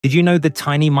Did you know the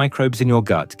tiny microbes in your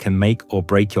gut can make or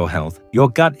break your health? Your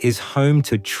gut is home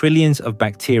to trillions of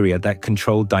bacteria that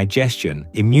control digestion,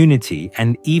 immunity,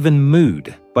 and even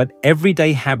mood. But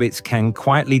everyday habits can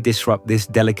quietly disrupt this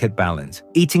delicate balance.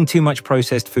 Eating too much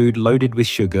processed food loaded with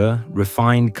sugar,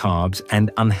 refined carbs,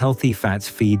 and unhealthy fats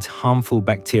feeds harmful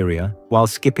bacteria, while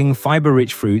skipping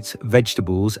fiber-rich fruits,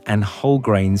 vegetables, and whole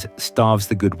grains starves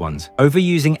the good ones.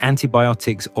 Overusing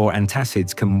antibiotics or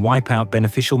antacids can wipe out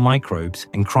beneficial microbes,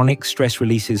 and chronic stress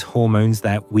releases hormones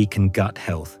that weaken gut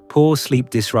health. Poor sleep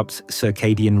disrupts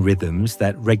circadian rhythms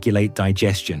that regulate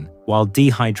digestion, while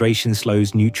dehydration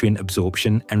slows nutrient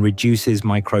absorption and reduces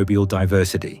microbial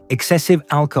diversity. Excessive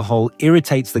alcohol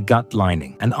irritates the gut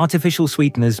lining, and artificial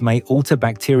sweeteners may alter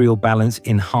bacterial balance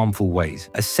in harmful ways.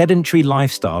 A sedentary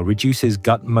lifestyle reduces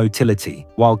gut motility,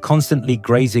 while constantly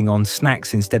grazing on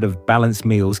snacks instead of balanced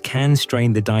meals can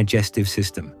strain the digestive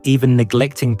system. Even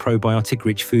neglecting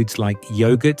probiotic-rich foods like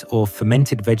yogurt or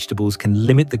fermented vegetables can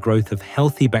limit the growth of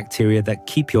healthy bacteria that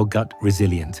keep your gut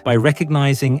resilient. By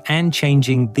recognizing and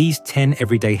changing these 10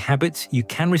 everyday habits, you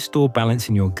can restore balance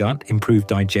in your gut, improve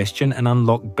digestion, and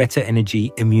unlock better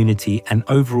energy, immunity, and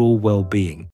overall well-being.